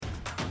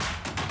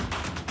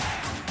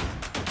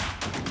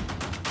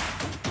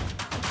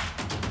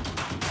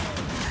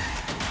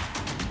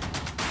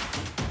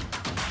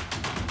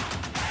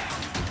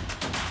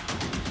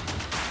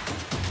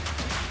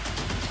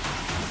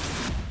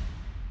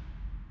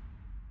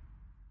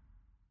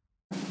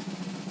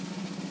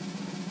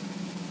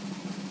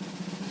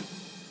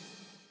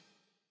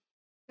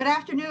Good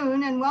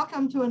afternoon and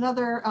welcome to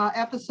another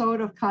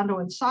episode of Condo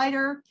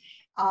Insider.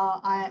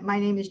 My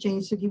name is Jane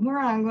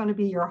Sugimura. I'm going to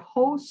be your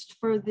host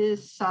for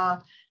this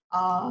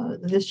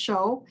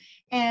show.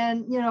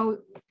 And,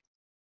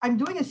 I'm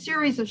doing a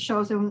series of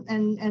shows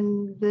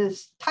and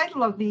this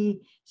title of the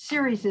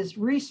series is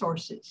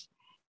Resources.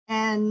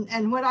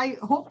 And what I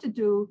hope to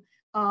do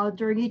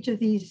during each of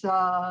these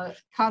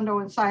Condo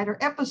Insider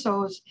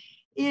episodes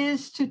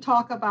is to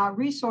talk about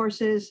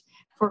resources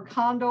for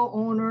condo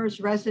owners,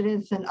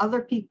 residents, and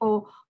other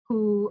people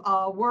who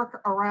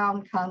work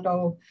around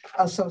condo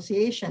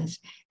associations.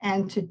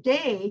 And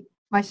today,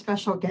 my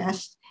special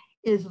guest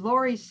is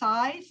Lori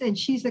Size, and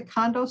she's a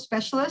condo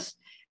specialist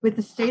with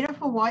the State of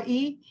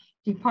Hawaii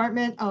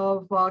Department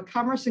of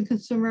Commerce and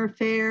Consumer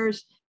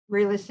Affairs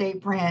Real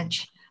Estate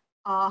Branch.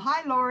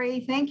 Hi, Lori.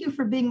 Thank you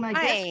for being my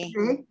guest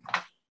today.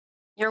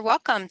 You're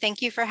welcome.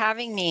 Thank you for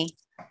having me.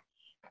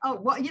 Oh,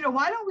 well,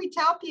 why don't we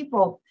tell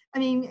people?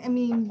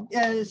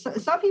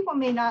 Some people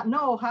may not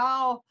know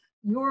how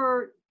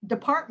your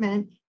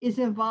department is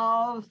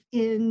involved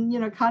in,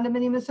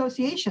 condominium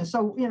associations.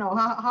 So,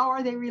 how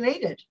are they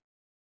related?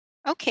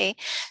 Okay.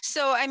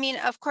 So,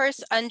 of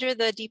course, under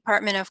the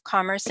Department of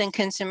Commerce and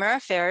Consumer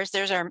Affairs,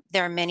 there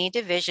are many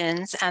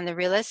divisions, and the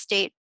real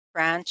estate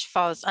branch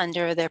falls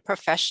under the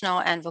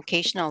professional and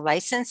vocational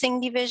licensing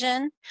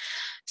division.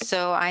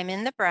 So I'm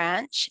in the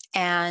branch,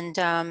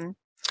 and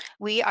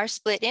we are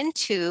split in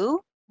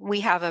two.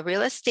 We have a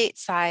real estate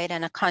side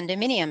and a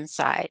condominium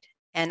side,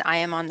 and I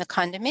am on the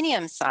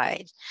condominium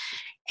side.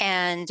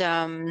 And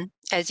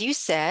as you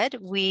said,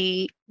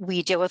 we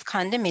deal with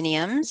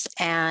condominiums,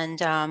 and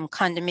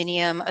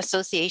condominium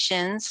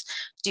associations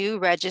do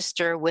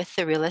register with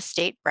the real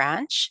estate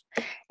branch,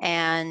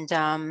 and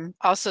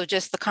also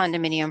just the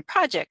condominium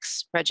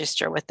projects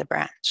register with the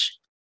branch.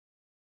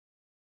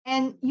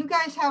 And you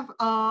guys have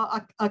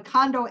a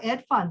condo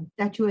ed fund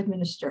that you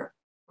administer,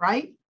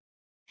 right?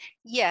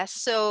 Yes.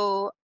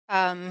 So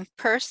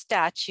per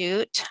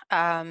statute,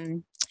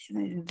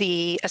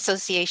 the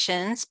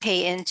associations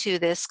pay into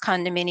this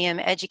condominium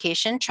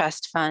education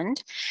trust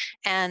fund,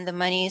 and the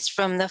monies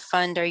from the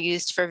fund are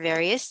used for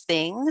various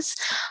things.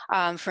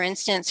 For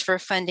instance, for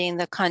funding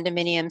the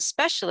condominium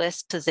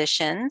specialist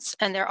positions,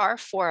 and there are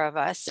 4 of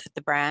us at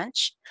the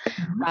branch,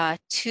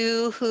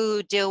 2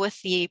 who deal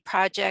with the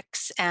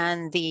projects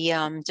and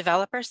the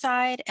developer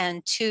side,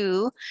 and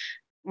 2,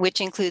 which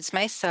includes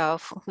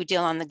myself, who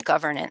deal on the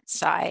governance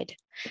side.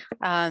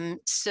 And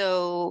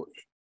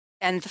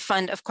the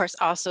fund, of course,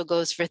 also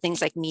goes for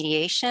things like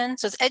mediation.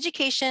 So it's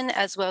education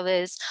as well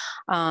as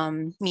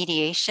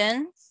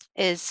mediation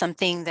is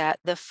something that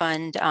the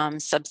fund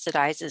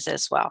subsidizes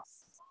as well.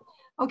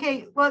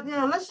 Okay, well,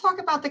 let's talk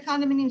about the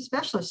condominium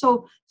specialist.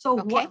 So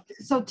Okay.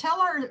 So tell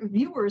our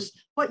viewers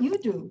what you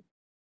do.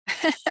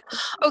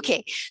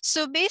 Okay,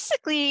 so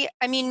basically,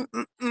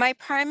 my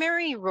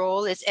primary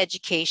role is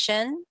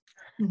education.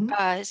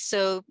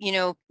 So,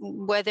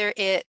 whether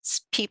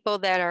it's people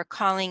that are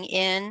calling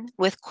in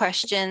with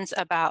questions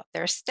about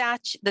the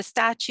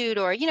statute,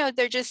 or,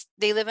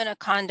 they live in a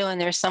condo and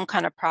there's some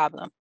kind of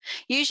problem.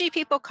 Usually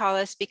people call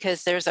us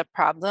because there's a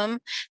problem.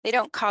 They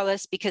don't call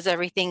us because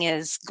everything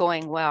is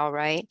going well,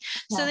 right?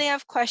 Yeah. So they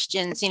have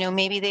questions,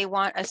 maybe they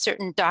want a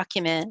certain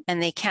document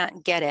and they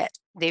can't get it.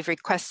 They've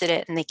requested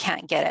it and they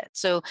can't get it.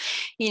 So,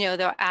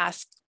 they'll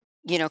ask,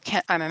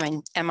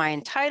 am I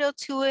entitled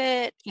to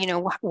it?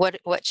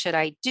 What should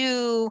I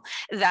do?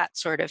 That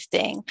sort of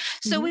thing.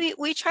 So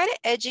we try to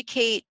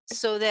educate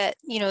so that,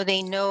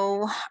 they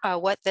know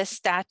what the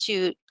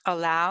statute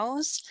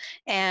allows.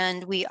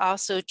 And we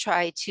also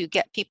try to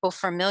get people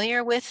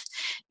familiar with,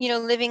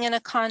 living in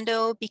a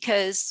condo,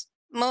 because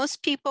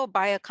most people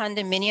buy a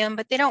condominium,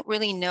 but they don't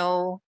really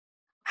know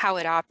how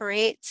it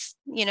operates.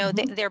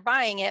 They're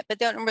buying it, but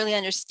they don't really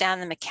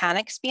understand the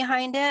mechanics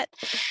behind it.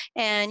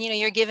 And,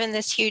 you're given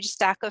this huge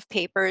stack of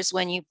papers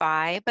when you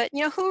buy, but,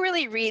 who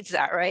really reads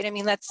that, right?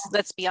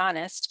 Let's be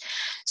honest.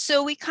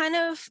 So we kind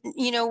of,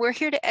 we're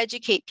here to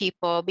educate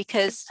people,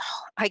 because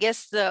I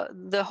guess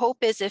the hope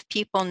is if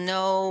people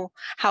know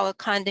how a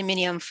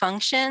condominium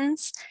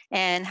functions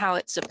and how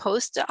it's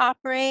supposed to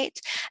operate,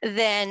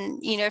 then,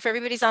 if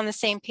everybody's on the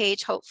same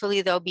page,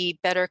 hopefully there'll be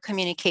better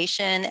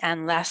communication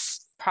and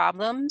less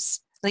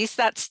problems. At least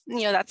that's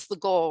the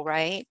goal,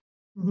 right?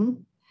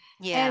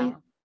 Yeah.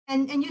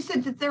 And you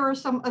said that there are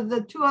some of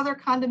the 2 other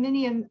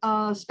condominium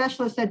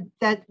specialists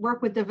that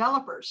work with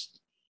developers.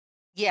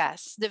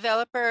 Yes, they're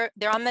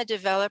on the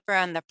developer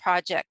and the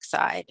project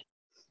side.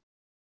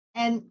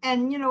 And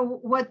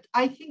what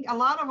I think a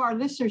lot of our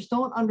listeners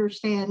don't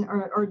understand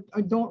or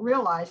don't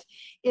realize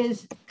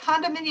is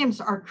condominiums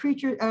are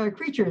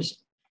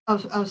creatures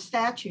of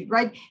statute,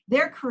 right?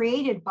 They're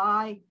created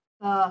by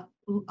the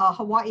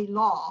Hawaii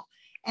law.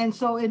 And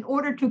so in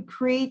order to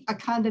create a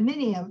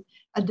condominium,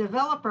 a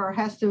developer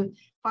has to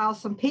file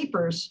some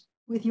papers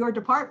with your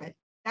department.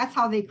 That's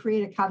how they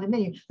create a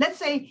condominium. Let's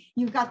say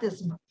you've got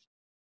this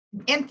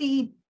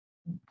empty,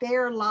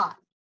 bare lot.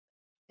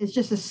 It's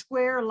just a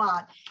square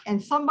lot,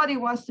 and somebody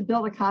wants to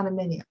build a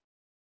condominium.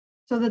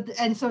 So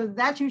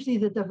that's usually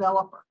the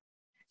developer.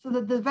 So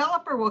the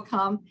developer will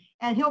come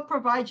and he'll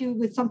provide you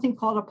with something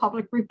called a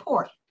public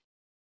report,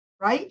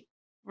 right?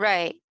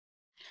 Right.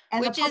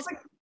 And Which the is, public,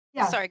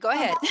 yeah. sorry, go So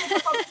ahead. that's what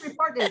the public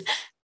report is.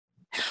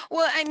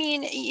 Well, I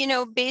mean,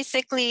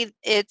 basically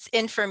it's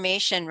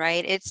information,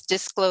 right? It's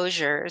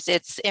disclosures,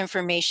 it's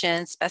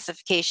information,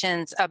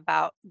 specifications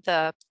about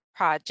the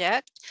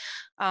project,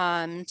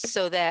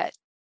 so that,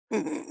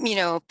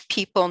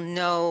 people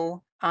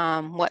know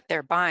what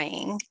they're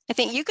buying. I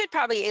think you could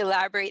probably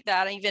elaborate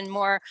that even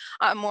more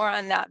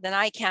on that than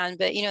I can,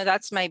 but,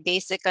 that's my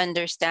basic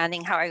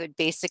understanding, how I would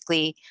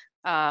basically,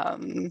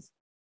 it's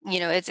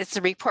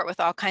a report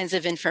with all kinds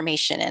of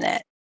information in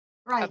it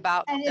Right.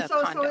 about And the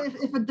so condo.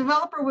 if a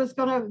developer was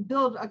going to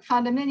build a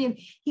condominium,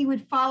 he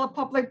would file a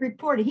public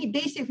report. He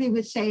basically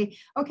would say,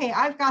 okay,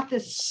 I've got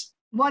this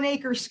 1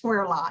 acre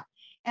square lot,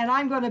 and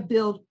I'm going to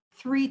build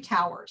 3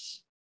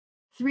 towers,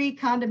 3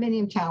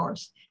 condominium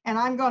towers, and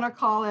I'm going to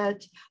call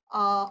it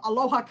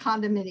Aloha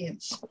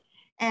Condominiums.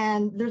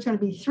 And there's going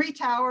to be 3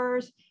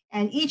 towers,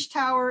 and each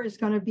tower is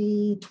going to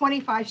be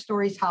 25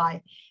 stories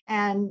high.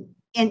 And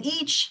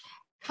each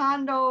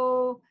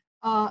condominium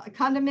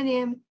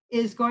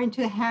is going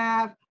to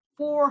have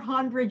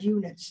 400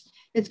 units.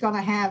 It's going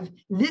to have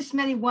this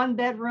many 1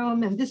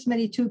 bedroom and this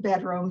many 2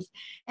 bedrooms.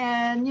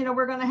 And,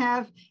 we're going to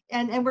have,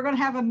 and we're going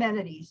to have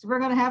amenities. We're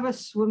going to have a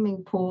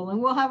swimming pool,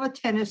 and we'll have a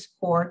tennis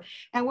court,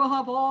 and we'll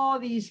have all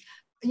these,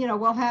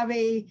 we'll have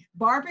a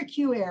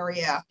barbecue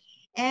area,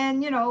 and,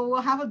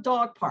 we'll have a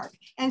dog park.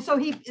 And so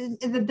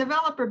the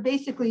developer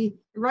basically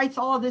writes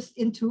all of this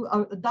into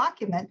a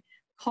document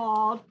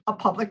called a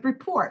public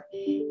report.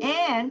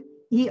 And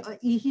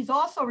he's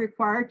also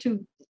required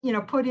to,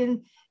 put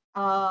in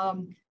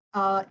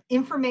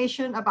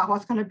information about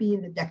what's going to be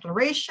in the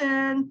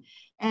declaration,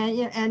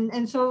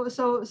 and so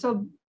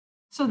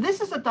this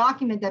is a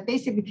document that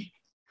basically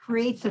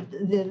creates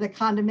the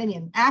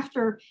condominium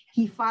after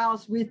he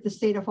files with the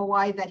state of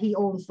Hawaii that he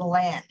owns the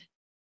land.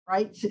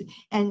 Right.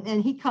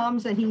 And he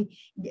comes and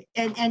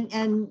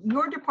and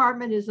your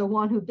department is the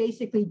one who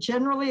basically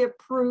generally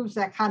approves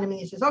that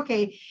condominium. Says,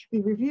 okay, we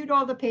reviewed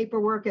all the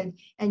paperwork, and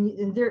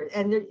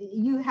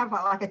you have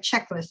like a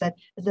checklist that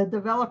the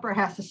developer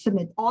has to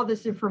submit all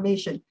this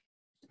information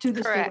to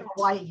the Correct. state of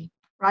Hawaii.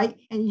 Right.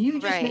 And you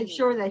just Right. make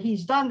sure that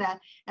he's done that.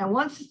 And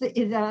once the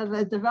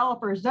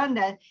developer has done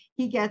that,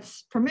 he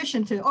gets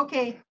permission to,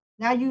 okay,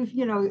 now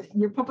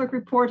your public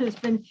report has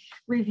been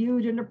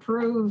reviewed and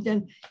approved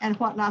and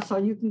whatnot. So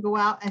you can go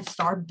out and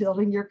start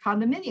building your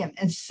condominium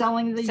and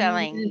selling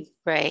units,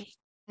 right.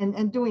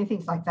 And doing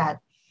things like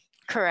that.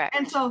 Correct.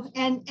 And so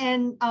and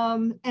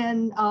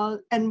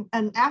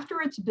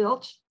after it's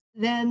built,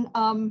 then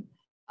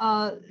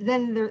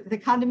the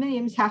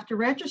condominiums have to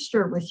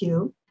register with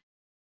you,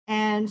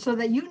 and so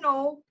that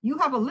you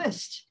have a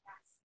list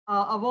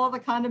of all the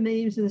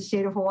condominiums in the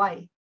state of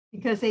Hawaii,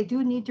 because they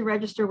do need to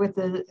register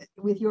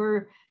with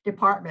your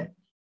department.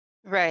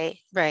 Right.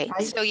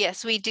 So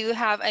yes, we do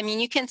have,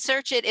 you can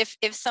search it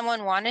if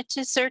someone wanted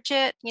to search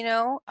it,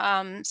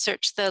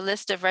 search the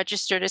list of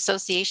registered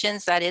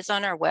associations that is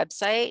on our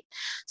website.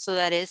 So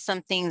that is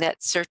something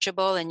that's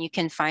searchable, and you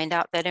can find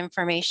out that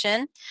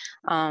information.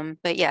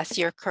 But yes,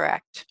 you're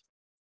correct.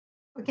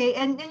 Okay.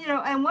 And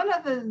one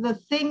of the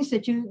things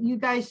that you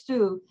guys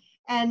do,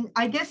 and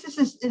I guess this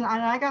is, and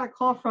I got a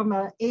call from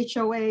a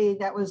HOA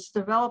that was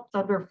developed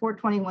under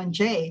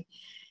 421J,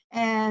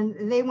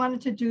 and they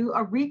wanted to do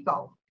a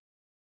RICO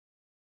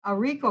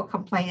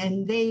complaint,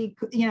 and they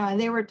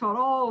were told,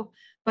 oh,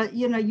 but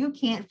you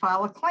can't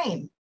file a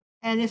claim.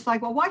 And it's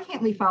like, well, why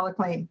can't we file a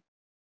claim?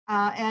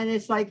 And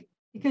it's like,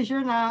 because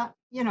you're not,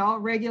 a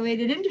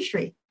regulated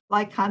industry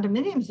like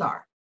condominiums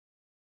are,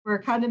 where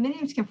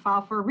condominiums can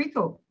file for a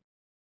RICO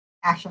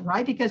action,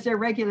 right? Because they're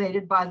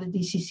regulated by the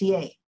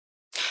DCCA.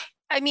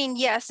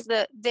 Yes,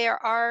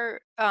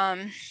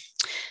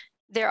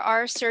 there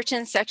are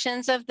certain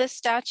sections of the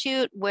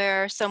statute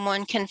where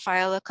someone can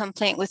file a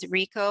complaint with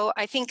RICO.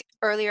 I think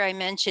earlier I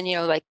mentioned,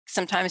 like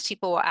sometimes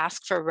people will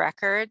ask for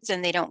records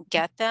and they don't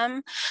get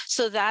them.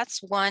 So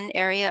that's one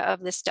area of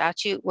the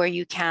statute where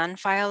you can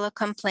file a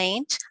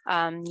complaint.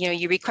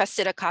 You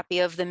requested a copy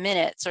of the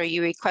minutes, or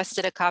you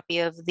requested a copy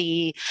of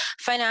the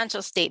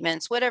financial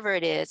statements, whatever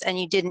it is, and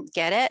you didn't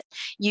get it,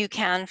 you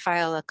can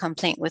file a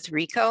complaint with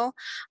RICO.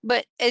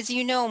 But as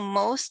you know,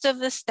 most of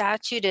the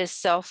statute is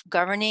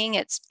self-governing.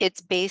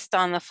 It's based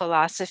on the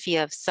philosophy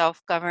of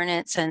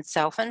self-governance and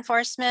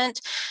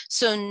self-enforcement.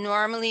 So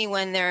normally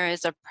when there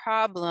is a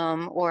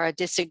problem or a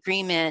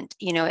disagreement,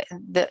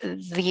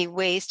 the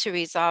ways to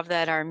resolve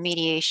that are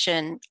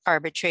mediation,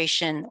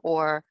 arbitration,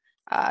 or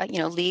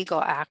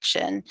legal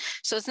action.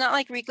 So it's not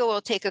like RICO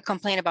will take a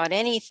complaint about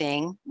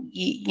anything,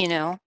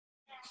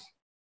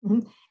 Mm-hmm.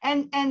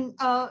 And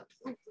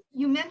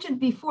you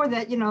mentioned before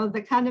that,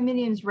 the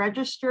condominiums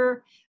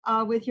register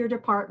with your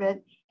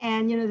department,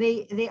 and,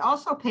 they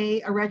also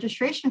pay a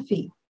registration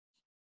fee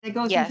that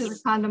goes into the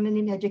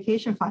condominium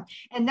education fund.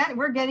 And that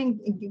we're getting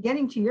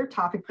to your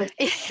topic, but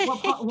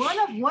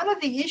one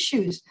of the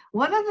issues,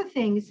 one of the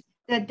things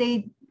that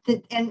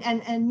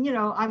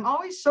I'm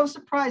always so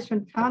surprised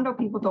when condo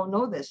people don't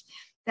know this,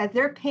 that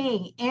they're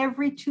paying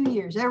every 2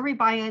 years, every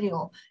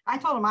biennial. I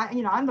told them,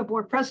 I'm the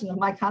board president of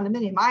my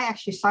condominium. I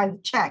actually signed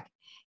the check,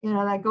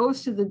 that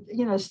goes to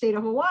the, state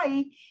of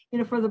Hawaii,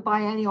 for the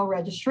biennial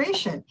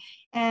registration.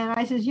 And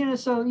I says,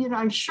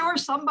 I'm sure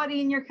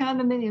somebody in your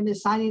condominium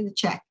is signing the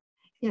check,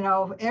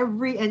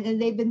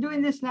 and they've been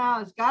doing this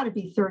now, it's got to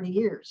be 30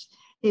 years.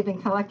 They've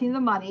been collecting the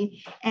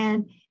money,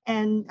 and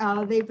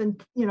they've been,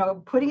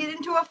 putting it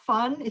into a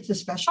fund. It's a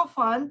special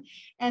fund,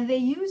 and they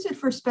use it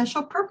for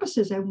special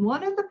purposes. And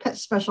one of the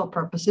special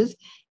purposes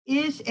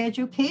is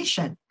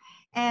education.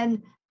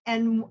 And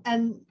when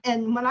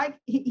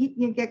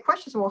you get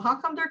questions, well, how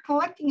come they're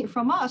collecting it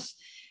from us?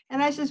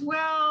 And I says,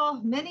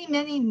 well, many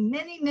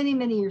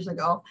years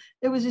ago,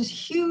 there was this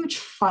huge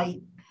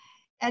fight,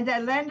 and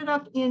that landed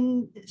up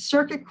in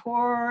circuit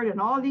court,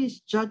 and all these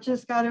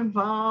judges got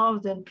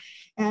involved, and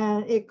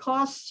it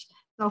cost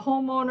the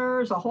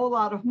homeowners a whole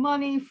lot of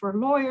money for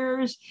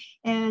lawyers,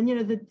 and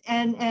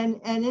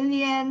and in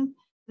the end,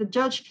 the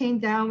judge came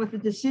down with a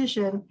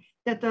decision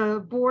that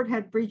the board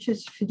had breached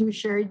its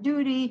fiduciary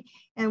duty,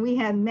 and we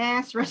had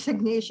mass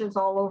resignations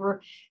all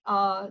over,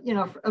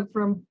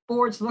 from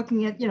boards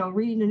looking at,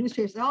 reading the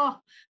newspapers. Oh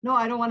no,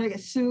 I don't want to get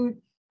sued,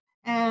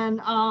 and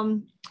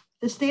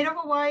the state of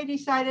Hawaii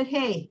decided,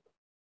 hey,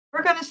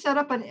 we're going to set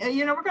up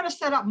we're going to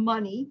set up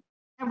money,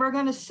 and we're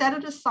going to set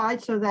it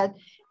aside so that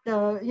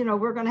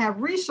we're going to have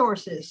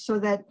resources so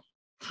that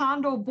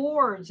condo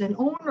boards and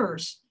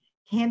owners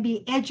can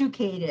be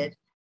educated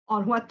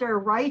on what their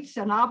rights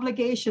and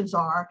obligations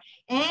are.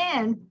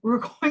 And we're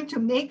going to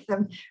make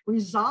them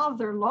resolve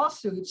their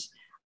lawsuits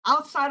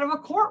outside of a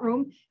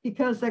courtroom,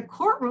 because the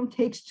courtroom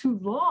takes too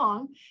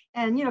long.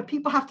 And,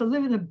 people have to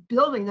live in a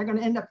building. They're going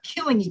to end up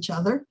killing each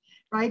other,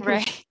 right?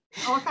 Right.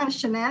 All kinds of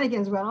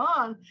shenanigans went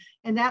on.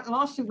 And that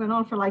lawsuit went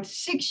on for like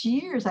 6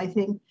 years, I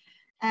think.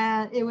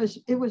 And it was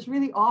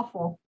really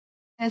awful.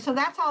 And so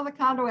that's how the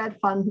Condo Ed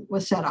Fund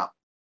was set up.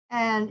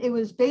 And it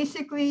was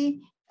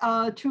basically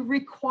to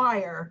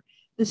require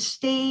the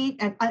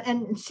state and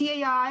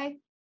CAI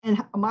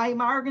and my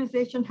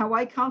organization,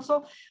 Hawaii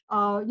Council,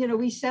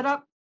 we set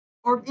up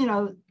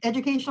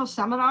educational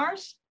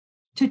seminars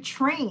to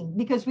train,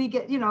 because we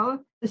get,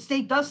 the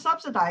state does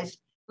subsidize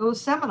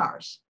those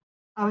seminars.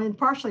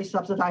 Partially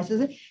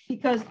subsidizes it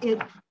because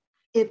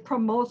it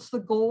promotes the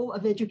goal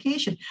of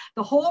education.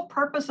 The whole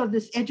purpose of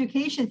this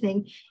education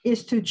thing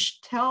is to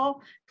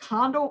tell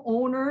condo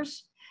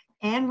owners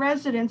and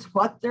residents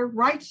what their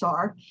rights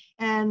are,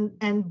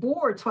 and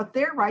boards what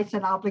their rights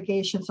and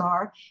obligations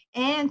are,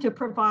 and to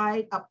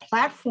provide a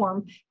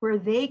platform where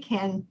they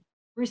can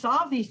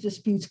resolve these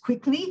disputes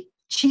quickly,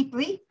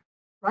 cheaply,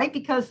 right?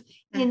 Because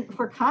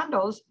for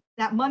condos,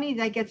 that money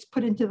that gets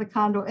put into the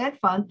Condo Ed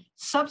Fund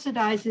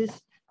subsidizes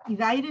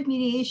evaluative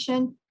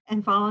mediation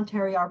and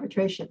voluntary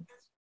arbitration.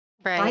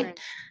 Right?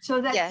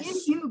 So that yes.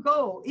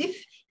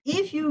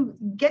 if you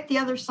get the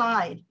other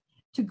side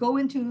to go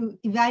into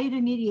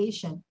evaluative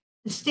mediation,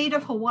 the state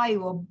of Hawaii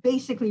will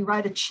basically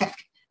write a check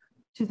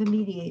to the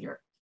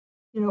mediator,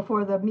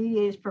 for the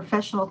mediator's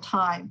professional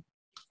time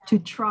to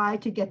try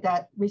to get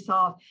that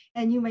resolved.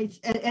 And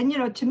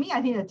to me,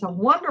 I think it's a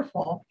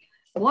wonderful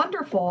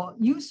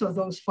use of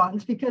those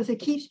funds, because it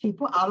keeps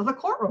people out of the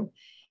courtroom.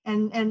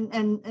 And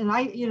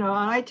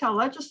I tell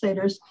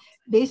legislators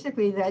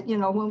basically that,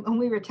 when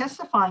we were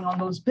testifying on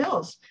those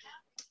bills,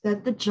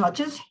 that the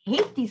judges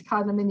hate these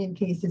condominium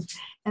cases.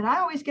 And I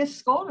always get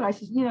scolded. I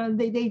said,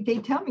 they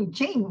tell me,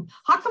 Jane,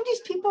 how come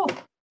these people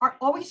are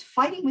always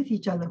fighting with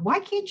each other? Why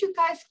can't you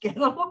guys get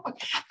along?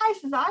 I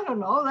said, I don't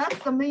know. That's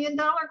the $1 million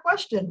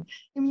question.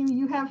 I mean,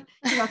 you have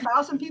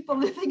 1,000 people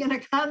living in a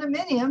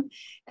condominium,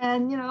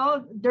 and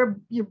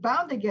you're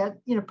bound to get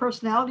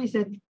personalities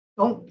that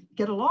don't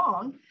get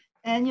along,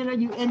 and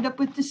you end up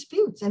with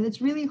disputes, and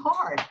it's really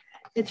hard.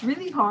 It's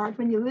really hard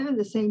when you live in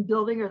the same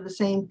building or the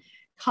same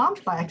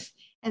complex,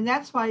 and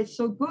that's why it's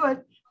so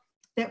good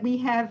that we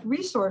have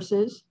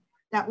resources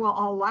that will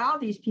allow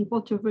these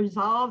people to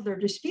resolve their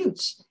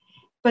disputes.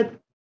 But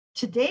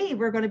today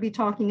we're going to be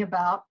talking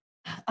about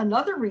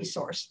another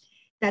resource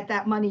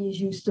that money is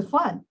used to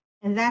fund,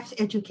 and that's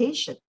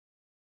education,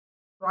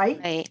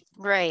 right?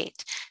 Right.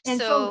 And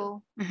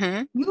so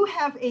you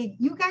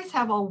guys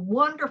have a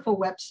wonderful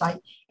website.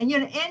 And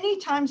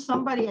anytime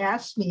somebody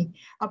asks me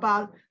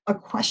about a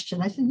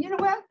question, I said, you know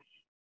what?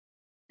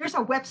 There's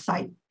a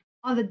website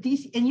on the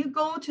DC, and you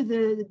go to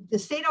the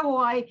state of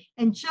Hawaii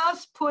and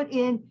just put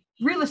in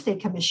real estate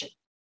commission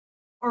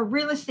or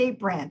real estate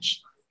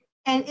branch,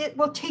 and it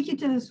will take you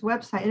to this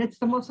website. And it's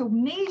the most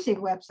amazing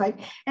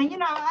website. And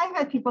I've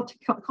had people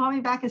call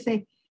me back and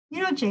say,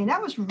 Jane,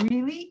 that was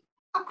really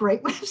a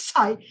great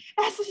website.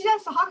 And I said, yeah,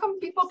 so how come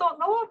people don't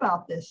know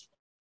about this?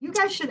 You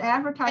guys should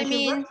advertise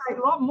your website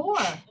a lot more.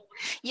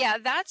 Yeah,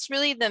 that's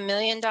really the $1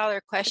 million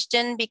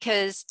question,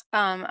 because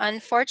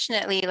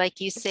unfortunately,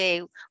 like you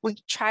say, we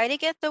try to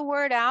get the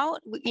word out,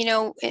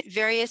 in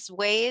various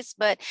ways,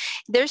 but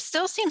there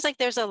still seems like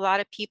there's a lot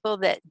of people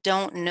that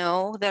don't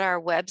know that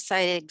our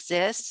website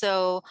exists.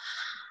 So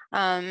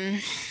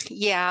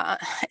Yeah,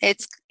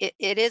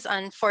 it is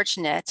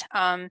unfortunate.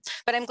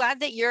 But I'm glad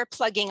that you're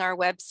plugging our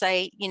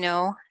website,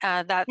 Yeah,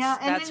 and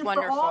that's then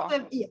for all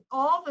wonderful.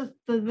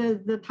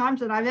 the times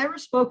that I've ever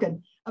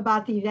spoken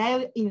about the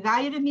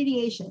evaluative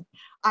mediation,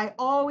 I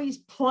always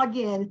plug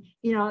in,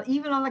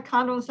 even on the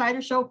Condo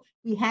Insider Show,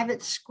 we have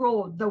it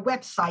scrolled, the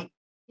website,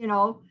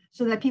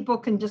 so that people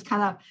can just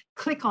kind of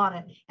click on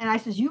it. And I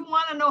says, you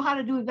want to know how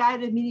to do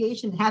evaluative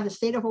mediation, have the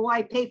state of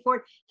Hawaii pay for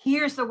it?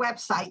 Here's the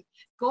website.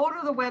 Go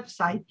to the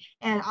website,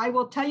 and I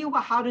will tell you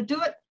how to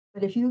do it.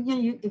 But if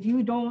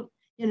you don't,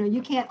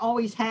 you can't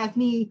always have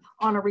me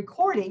on a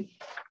recording.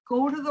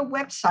 Go to the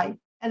website,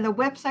 and the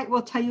website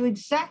will tell you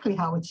exactly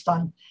how it's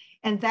done.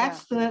 And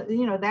that's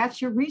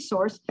that's your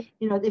resource.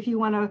 If you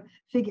want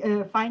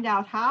to find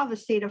out how the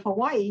state of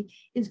Hawaii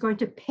is going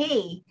to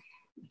pay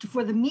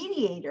for the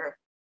mediator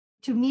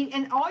to meet,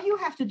 and all you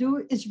have to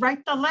do is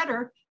write the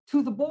letter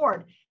to the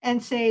board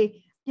and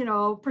say,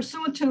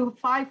 pursuant to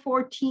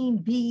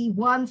 514B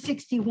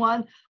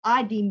 161,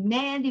 I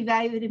demand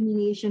evaluative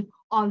mediation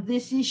on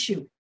this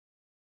issue.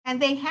 And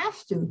they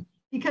have to,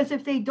 because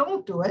if they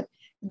don't do it,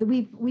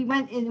 we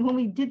went in when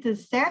we did the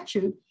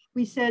statute,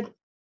 we said,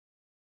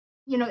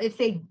 if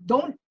they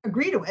don't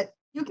agree to it,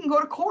 you can go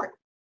to court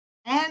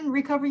and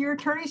recover your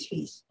attorney's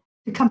fees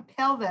to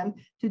compel them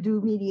to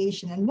do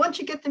mediation. And once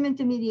you get them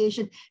into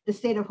mediation, the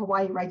state of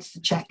Hawaii writes the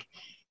check.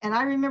 And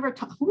I remember,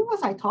 who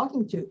was I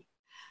talking to?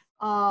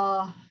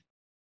 I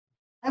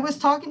was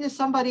talking to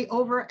somebody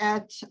over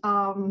at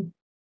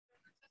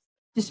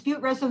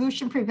Dispute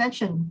Resolution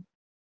Prevention.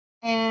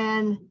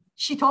 And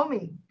she told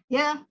me,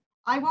 yeah,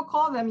 I will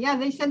call them. Yeah,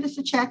 they send us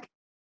a check.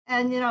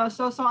 And,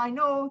 so I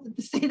know that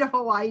the state of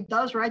Hawaii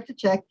does write the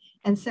check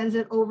and sends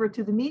it over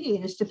to the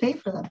mediators to pay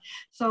for them.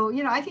 So,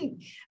 I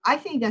think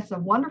that's a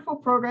wonderful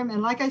program.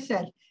 And like I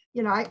said,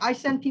 I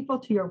send people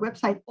to your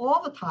website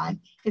all the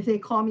time if they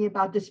call me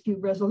about dispute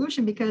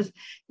resolution, because,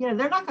 they're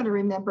not going to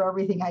remember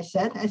everything I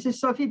said. I said,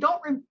 so if you don't,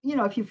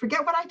 if you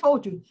forget what I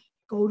told you,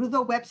 go to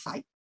the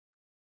website.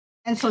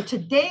 And so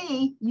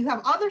today you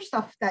have other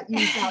stuff that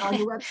you've got on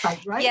your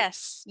website, right?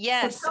 Yes.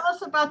 So tell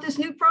us about this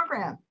new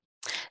program.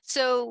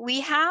 So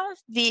we have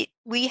and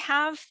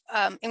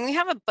we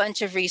have a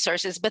bunch of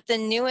resources, but the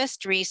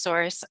newest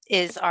resource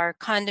is our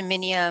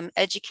condominium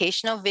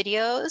educational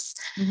videos.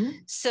 Mm-hmm.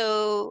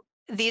 So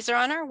these are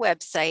on our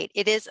website.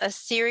 It is a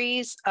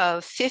series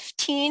of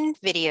 15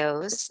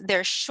 videos.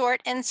 They're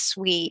short and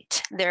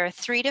sweet. They're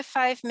 3 to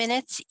 5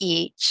 minutes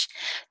each.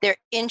 They're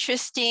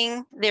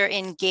interesting. They're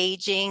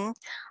engaging.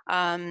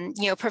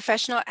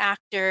 Professional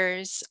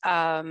actors,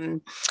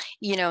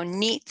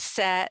 neat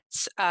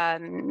sets.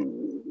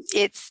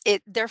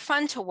 They're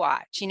fun to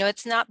watch.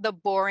 It's not the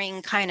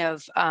boring kind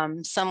of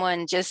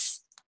someone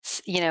just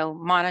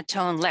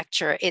monotone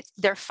lecture.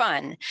 They're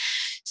fun.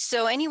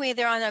 So anyway,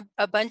 they're on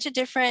a bunch of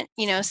different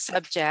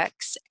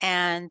subjects,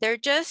 and they're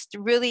just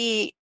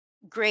really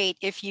great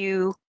if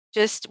you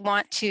just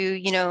want to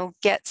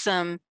get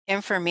some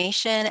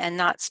information and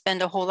not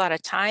spend a whole lot of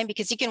time,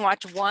 because you can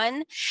watch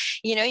one,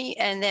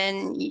 and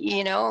then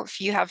if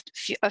you have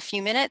a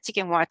few minutes, you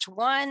can watch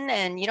one,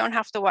 and you don't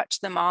have to watch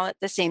them all at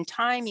the same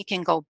time. You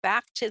can go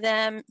back to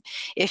them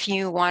if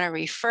you want to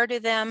refer to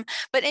them.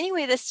 But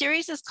anyway, the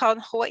series is called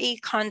Hawaii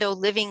Condo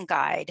Living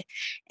Guide,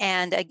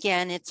 and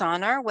again, it's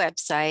on our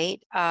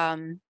website.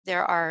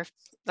 There are,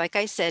 like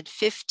I said,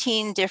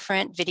 15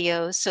 different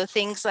videos. So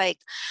things like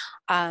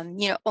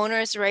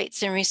owners'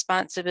 rights and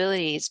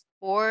responsibilities,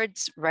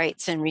 boards'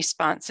 rights and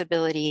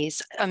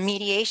responsibilities,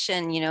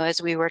 mediation,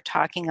 as we were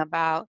talking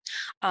about,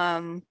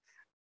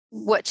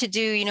 what to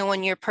do,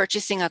 when you're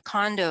purchasing a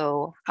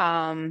condo.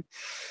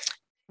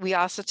 We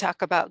also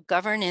talk about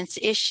governance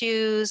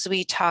issues.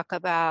 We talk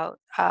about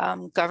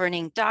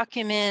governing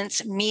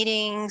documents,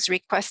 meetings,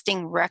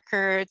 requesting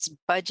records,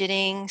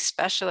 budgeting,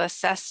 special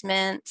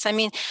assessments. I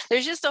mean,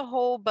 there's just a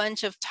whole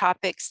bunch of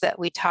topics that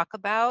we talk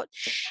about.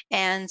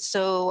 And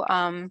so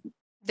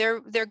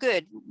they're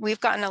good. We've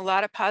gotten a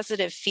lot of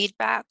positive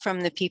feedback from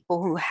the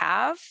people who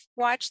have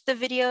watched the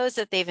videos,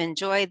 that they've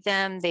enjoyed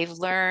them, they've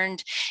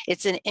learned.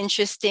 It's an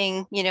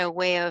interesting,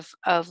 way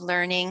of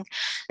learning.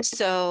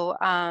 So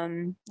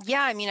I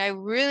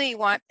really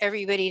want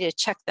everybody to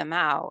check them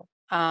out.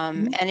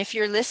 And if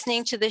you're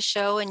listening to the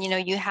show and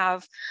you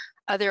have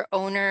other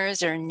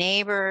owners or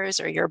neighbors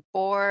or your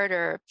board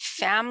or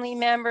family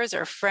members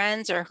or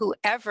friends or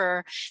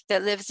whoever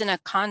that lives in a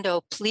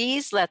condo,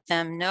 please let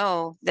them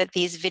know that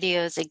these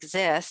videos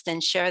exist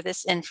and share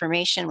this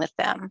information with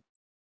them.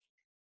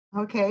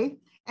 Okay.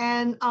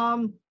 And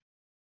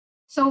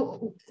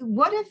so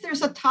what if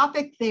there's a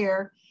topic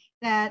there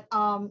that,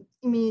 a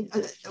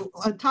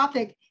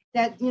topic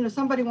that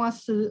somebody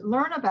wants to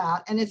learn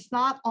about and it's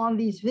not on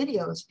these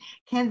videos?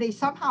 Can they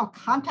somehow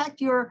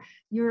contact your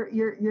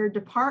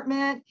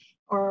department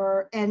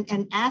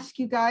and ask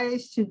you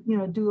guys to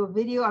do a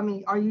video? I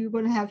mean, are you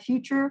going to have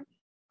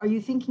are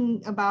you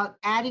thinking about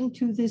adding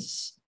to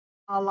this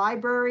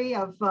library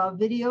of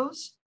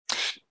videos?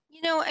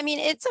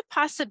 It's a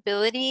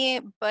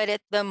possibility, but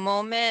at the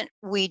moment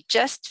we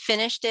just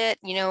finished it.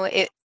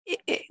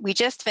 we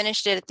just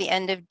finished it at the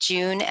end of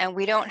June, and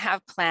we don't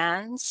have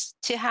plans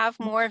to have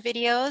more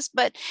videos,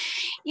 but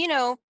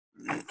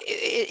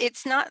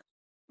it's not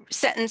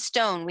set in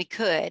stone. We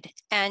could.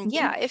 And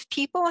yeah, if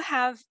people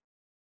have,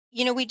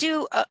 we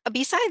do,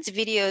 besides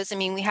videos, I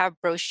mean, we have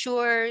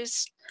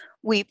brochures.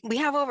 We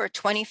have over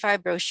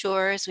 25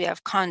 brochures. We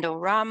have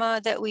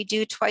Condorama that we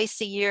do twice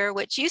a year,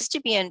 which used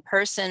to be in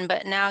person,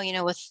 but now,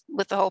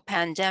 with the whole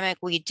pandemic,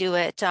 we do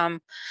it,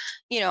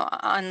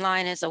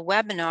 online as a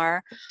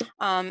webinar.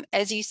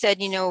 As you said,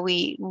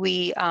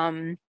 we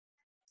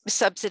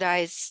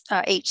subsidize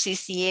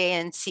HCCA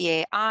and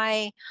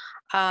CAI.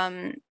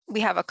 We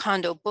have a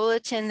condo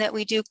bulletin that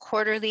we do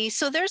quarterly.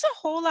 So there's a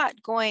whole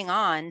lot going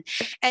on.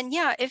 And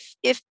yeah,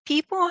 if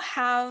people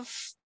have,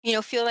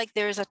 feel like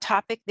there's a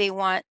topic they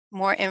want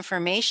more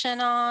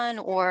information on,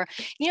 or,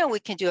 we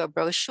can do a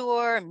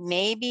brochure,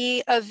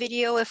 maybe a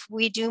video if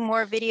we do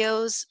more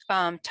videos,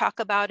 talk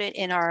about it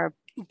in our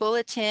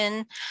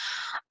bulletin.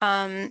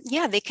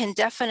 Yeah, they can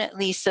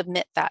definitely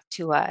submit that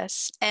to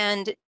us.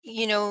 And,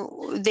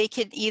 they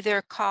could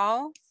either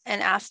call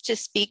and ask to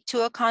speak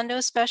to a condo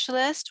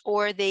specialist,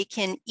 or they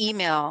can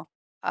email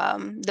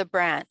the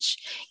branch,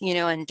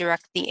 and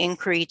direct the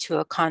inquiry to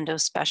a condo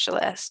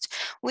specialist.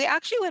 We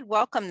actually would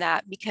welcome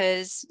that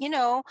because,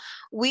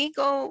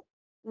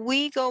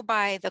 we go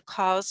by the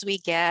calls we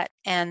get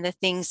and the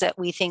things that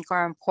we think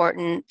are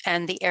important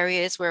and the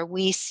areas where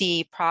we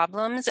see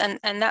problems. And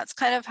that's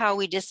kind of how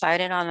we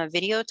decided on the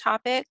video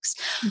topics.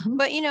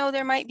 But,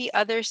 there might be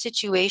other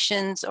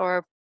situations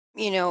or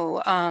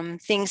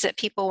things that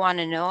people want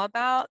to know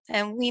about,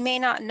 and we may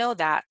not know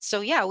that.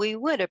 So yeah, we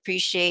would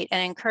appreciate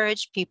and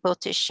encourage people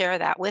to share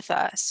that with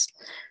us.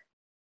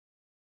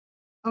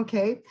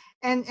 Okay,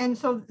 and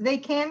so they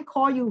can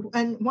call you.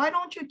 And why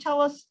don't you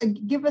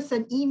give us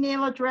an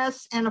email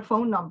address and a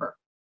phone number?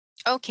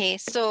 Okay,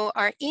 so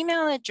our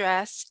email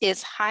address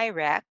is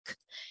HIREC.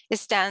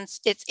 It's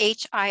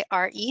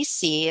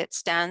HIREC. It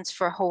stands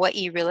for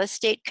Hawaii Real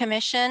Estate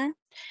Commission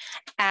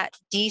at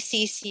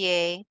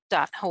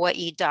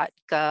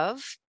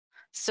dcca.hawaii.gov.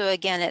 So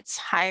again, it's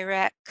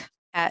HIREC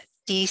at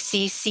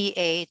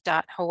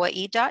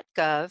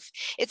dcca.hawaii.gov.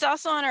 It's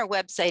also on our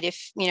website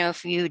if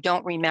you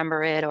don't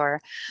remember it, or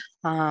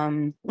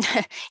and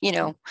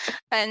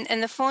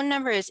the phone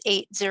number is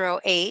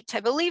 808.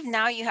 I believe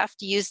now you have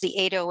to use the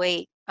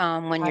 808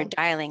 when you're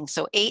dialing.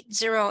 So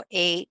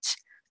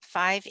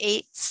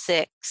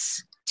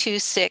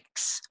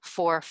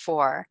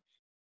 808-586-2644.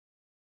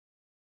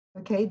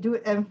 Okay,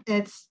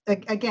 it's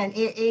again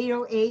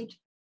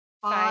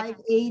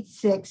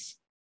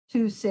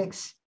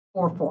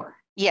 808-586-2644.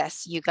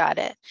 Yes, you got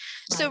it. Right.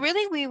 So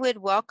really, we would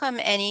welcome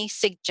any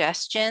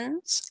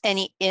suggestions,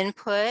 any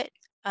input,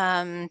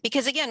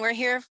 because again, we're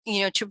here,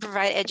 to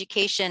provide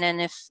education.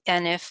 And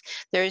if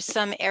there's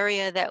some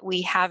area that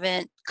we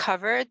haven't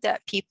covered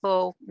that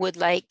people would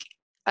like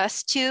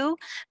us to,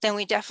 then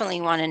we definitely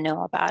want to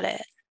know about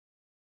it.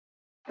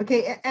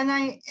 Okay, and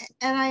I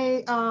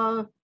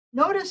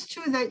noticed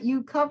too that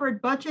you covered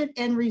budget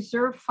and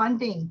reserve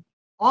funding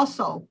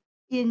also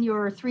in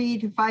your 3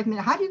 to 5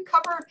 minute. How do you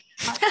cover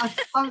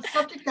a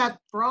subject that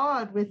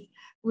broad with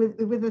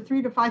a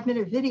 3 to 5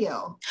 minute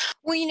video?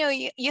 Well,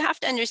 you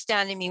have to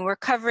understand, I mean, we're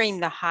covering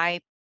the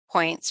high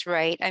points,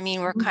 right? I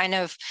mean, we're kind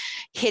of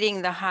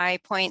hitting the high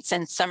points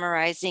and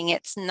summarizing.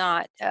 It's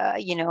not,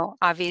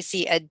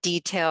 obviously a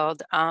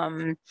detailed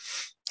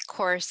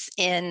course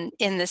in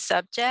the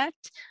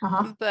subject,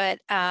 but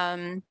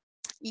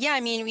yeah,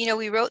 I mean,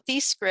 we wrote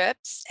these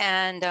scripts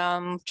and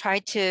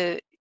tried to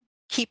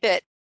keep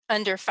it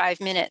under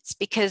 5 minutes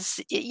because,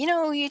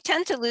 you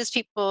tend to lose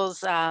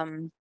people's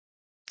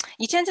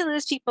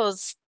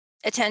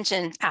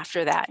attention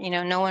after that.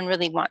 No one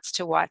really wants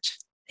to watch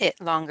it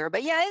longer.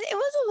 But yeah, it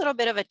was a little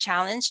bit of a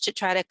challenge to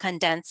try to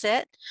condense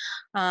it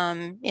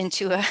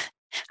into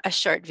a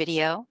short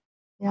video.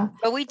 Yeah,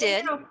 but we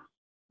did.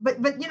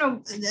 But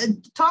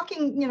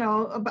talking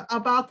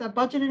about the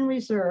budget and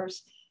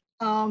reserves,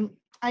 I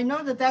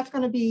know that that's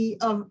going to be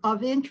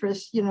of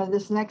interest,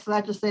 this next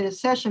legislative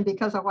session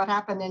because of what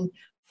happened in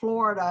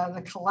Florida,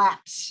 the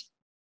collapse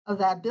of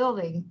that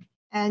building.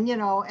 And,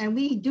 and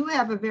we do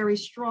have a very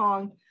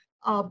strong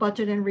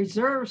budget and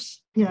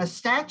reserves,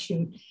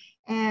 statute.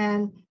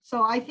 And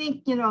so I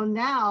think,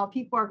 now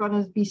people are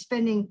going to be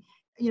spending,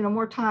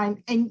 more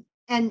time. And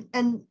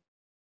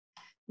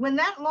when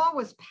that law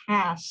was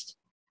passed,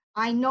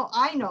 I know,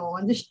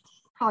 and this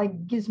probably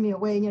gives me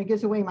away,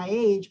 gives away my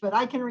age, but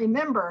I can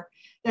remember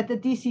that the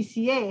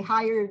DCCA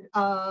hired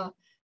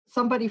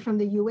somebody from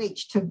the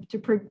UH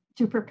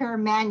to prepare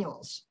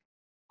manuals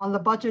on the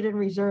budget and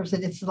reserves.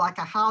 And it's like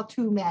a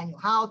how-to manual,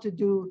 how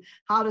to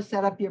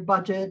set up your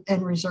budget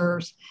and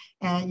reserves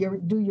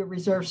and do your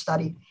reserve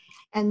study.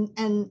 And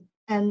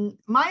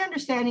my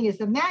understanding is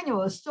the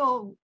manual is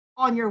still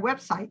on your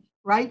website,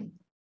 right?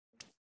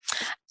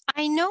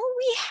 I know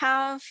we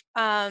have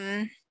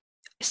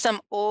some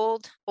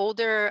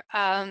older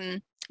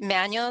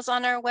manuals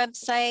on our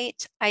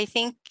website. I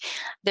think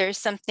there's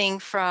something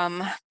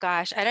from,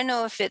 gosh, I don't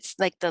know if it's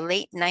like the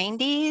late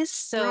 90s. Right.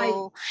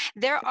 So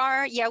there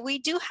are, yeah, we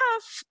do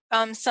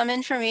have some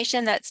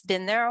information that's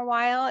been there a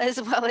while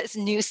as well as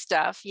new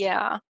stuff.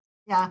 Yeah.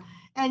 Yeah.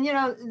 And,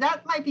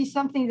 that might be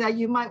something that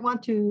you might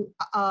want to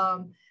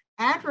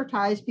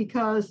advertise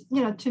because,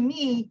 to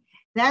me,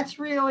 that's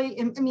really,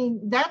 I mean,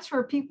 that's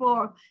where people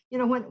are,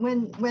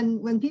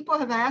 when people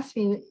have asked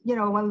me,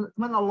 when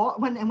the law,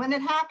 when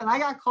it happened, I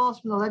got calls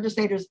from the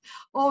legislators,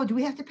 oh, do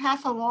we have to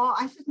pass a law?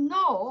 I said,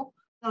 no,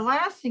 the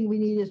last thing we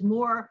need is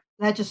more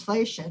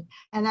legislation.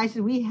 And I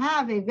said, we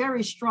have a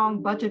very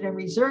strong budget and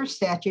reserve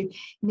statute.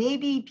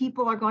 Maybe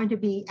people are going to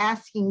be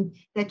asking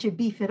that you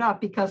beef it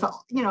up because,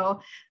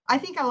 I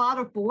think a lot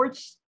of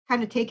boards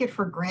kind of take it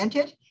for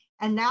granted.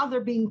 And now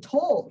they're being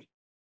told,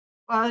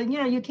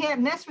 you can't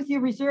mess with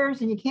your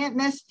reserves and you can't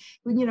mess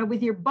with,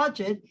 with your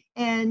budget.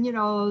 And,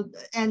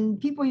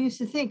 and people used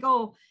to think,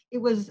 oh, it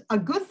was a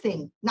good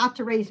thing not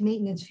to raise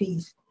maintenance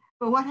fees.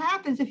 But what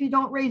happens if you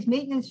don't raise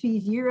maintenance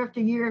fees year after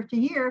year after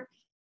year?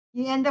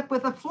 You end up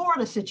with a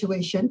Florida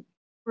situation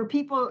where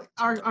people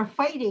are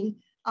fighting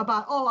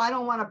about, oh, I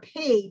don't want to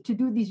pay to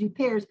do these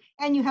repairs.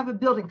 And you have a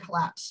building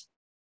collapse.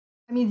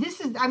 I mean,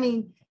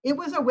 it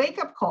was a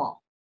wake-up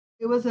call.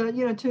 It was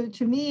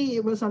to me,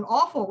 it was an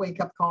awful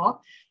wake-up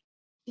call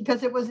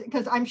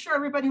because I'm sure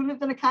everybody who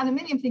lived in a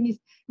condominium thing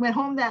went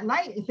home that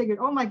night and figured,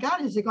 oh my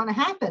God, is it going to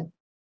happen?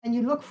 And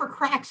you look for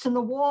cracks in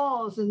the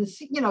walls and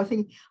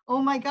think,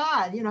 oh my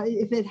God,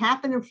 if it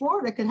happened in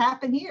Florida, it could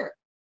happen here.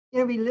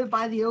 We live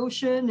by the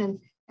ocean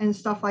and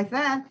stuff like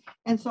that.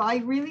 And so I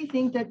really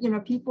think that,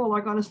 people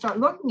are going to start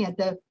looking at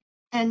that.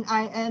 And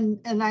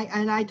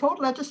I told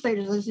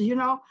legislators, I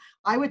said,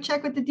 I would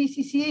check with the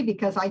DCCA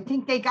because I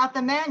think they got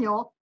the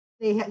manual.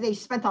 They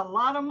spent a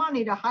lot of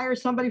money to hire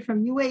somebody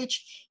from UH,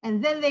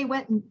 and then they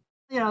went and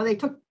they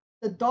took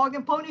the dog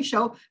and pony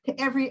show to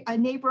every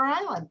neighbor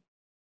island.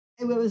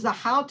 It was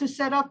how to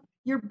set up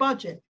your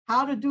budget,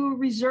 how to do a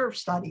reserve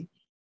study,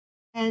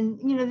 and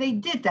they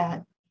did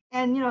that.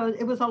 And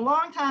it was a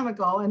long time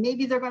ago, and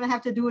maybe they're going to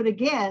have to do it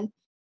again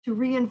to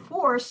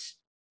reinforce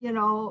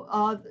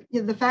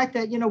the fact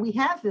that we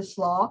have this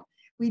law.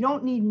 We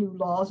don't need new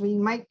laws. We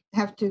might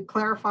have to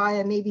clarify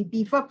and maybe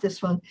beef up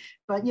this one.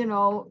 But,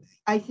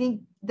 I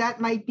think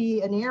that might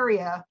be an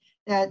area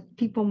that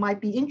people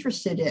might be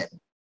interested in.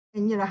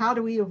 And, how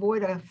do we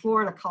avoid a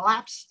Florida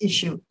collapse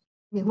issue?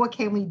 I mean, what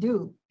can we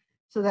do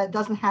so that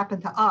doesn't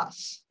happen to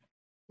us?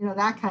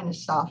 That kind of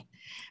stuff.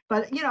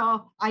 But,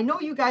 I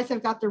know you guys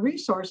have got the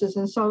resources.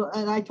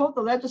 And I told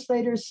the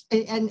legislators,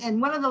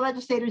 and one of the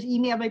legislators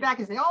emailed me back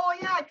and said, oh,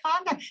 yeah,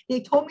 they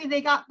told me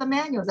they got the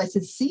manuals. I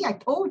said, see, I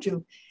told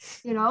you,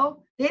 they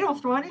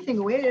don't throw anything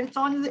away. It's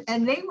on,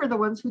 and they were the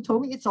ones who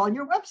told me it's on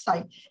your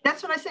website.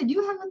 That's what I said.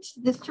 You have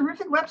this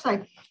terrific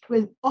website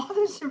with all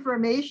this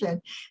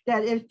information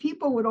that if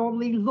people would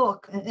only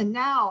look, and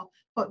now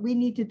what we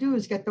need to do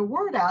is get the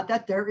word out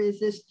that there is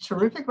this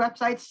terrific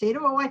website, State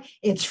of Hawaii.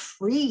 It's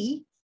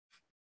free.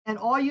 And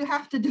all you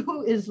have to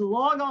do is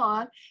log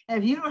on.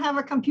 And if you don't have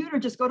a computer,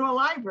 just go to a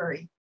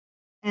library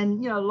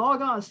and,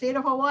 log on, State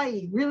of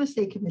Hawaii, Real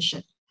Estate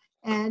Commission.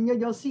 And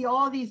you'll see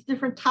all these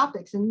different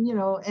topics and,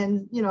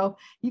 you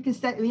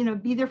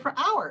can be there for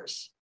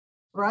hours,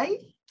 right?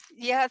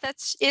 Yeah,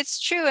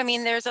 it's true. I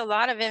mean, there's a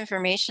lot of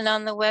information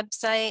on the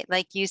website,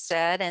 like you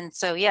said. And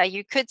so, yeah,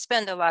 you could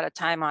spend a lot of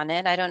time on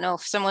it. I don't know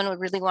if someone would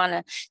really want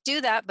to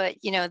do that, but,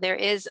 there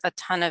is a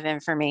ton of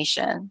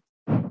information.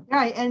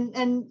 Right.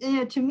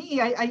 And to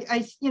me,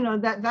 I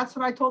that's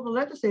what I told the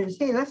legislators.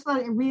 Hey, let's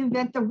not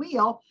reinvent the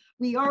wheel.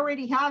 We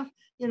already have,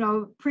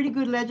 pretty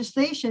good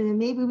legislation, and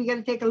maybe we got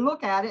to take a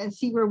look at it and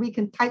see where we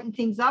can tighten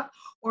things up,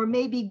 or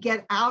maybe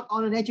get out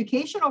on an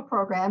educational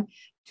program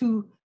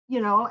to,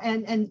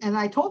 and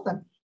I told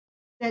them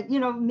that,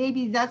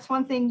 maybe that's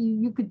one thing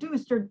you could do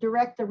is to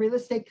direct the Real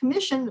Estate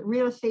Commission, the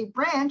real estate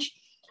branch,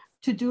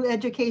 to do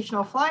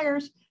educational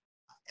flyers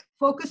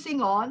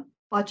focusing on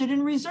budget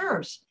and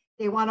reserves.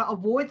 They want to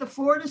avoid the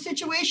Florida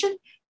situation,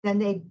 then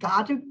they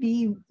got to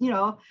be,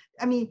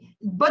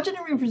 budget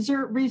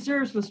and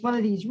reserves was one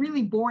of these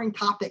really boring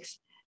topics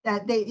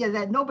that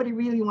that nobody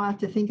really wanted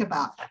to think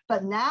about.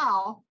 But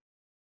now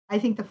I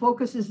think the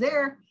focus is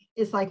there.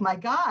 It's like, my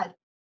God,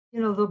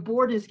 the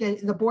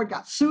board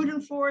got sued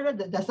in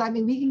Florida. Does that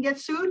mean we can get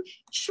sued?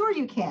 Sure,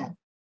 you can.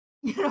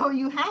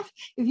 You have,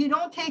 if you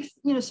don't take,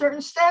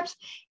 certain steps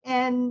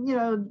and,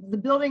 the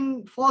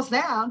building falls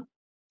down,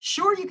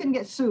 sure, you can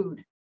get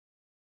sued.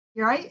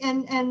 Right.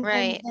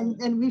 Right.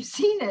 And we've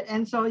seen it.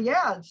 And so,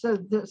 yeah,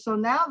 so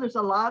now there's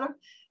a lot of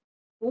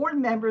board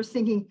members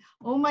thinking,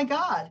 oh my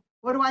God,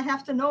 what do I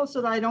have to know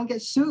so that I don't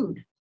get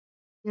sued?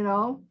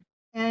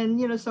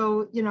 And,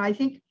 so, I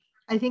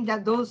think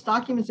that those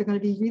documents are going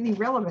to be really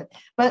relevant.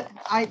 But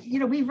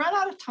we've run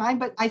out of time,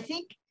 but I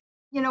think,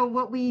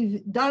 what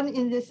we've done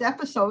in this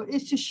episode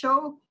is to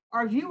show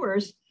our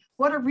viewers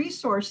what a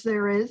resource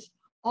there is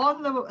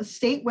on the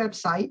state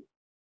website,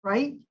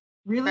 right?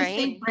 Real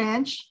estate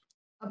branch.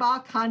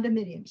 about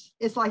condominiums.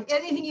 It's like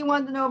anything you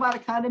want to know about a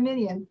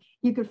condominium,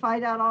 you could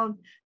find out on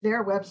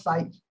their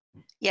website.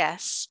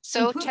 Yes,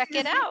 so check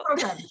it out.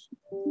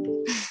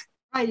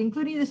 Right,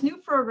 including this new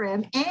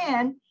program,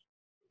 and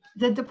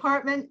the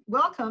department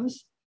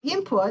welcomes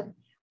input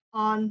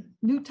on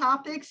new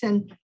topics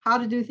and how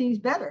to do things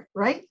better,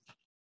 right?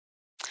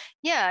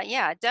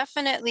 Yeah,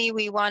 definitely.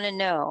 We want to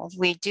know.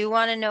 We do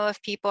want to know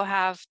if people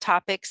have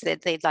topics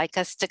that they'd like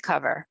us to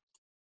cover.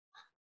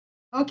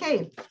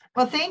 Okay,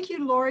 well, thank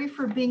you, Lori,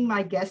 for being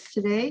my guest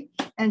today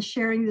and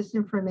sharing this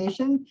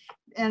information.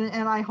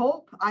 And I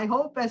hope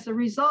as a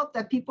result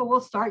that people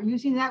will start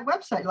using that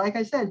website. Like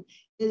I said,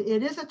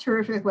 it is a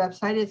terrific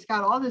website. It's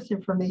got all this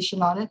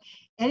information on it,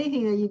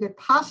 anything that you could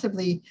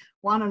possibly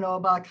want to know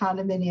about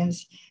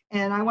condominiums.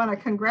 And I want to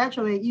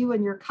congratulate you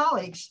and your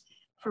colleagues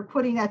for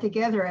putting that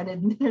together and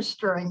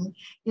administering,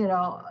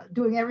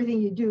 doing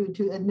everything you do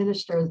to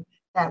administer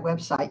that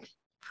website.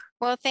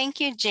 Well, thank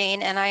you,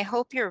 Jane. And I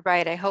hope you're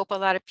right. I hope a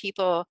lot of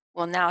people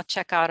will now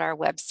check out our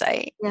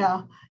website.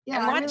 Yeah.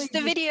 And watch the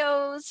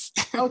videos.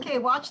 Okay,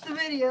 watch the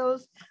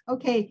videos.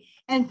 Okay.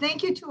 And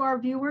thank you to our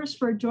viewers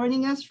for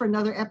joining us for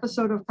another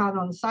episode of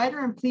Condo Insider.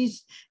 And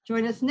please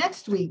join us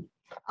next week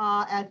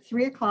at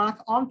 3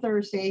 o'clock on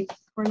Thursday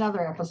for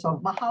another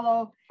episode.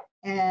 Mahalo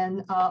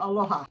and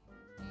aloha.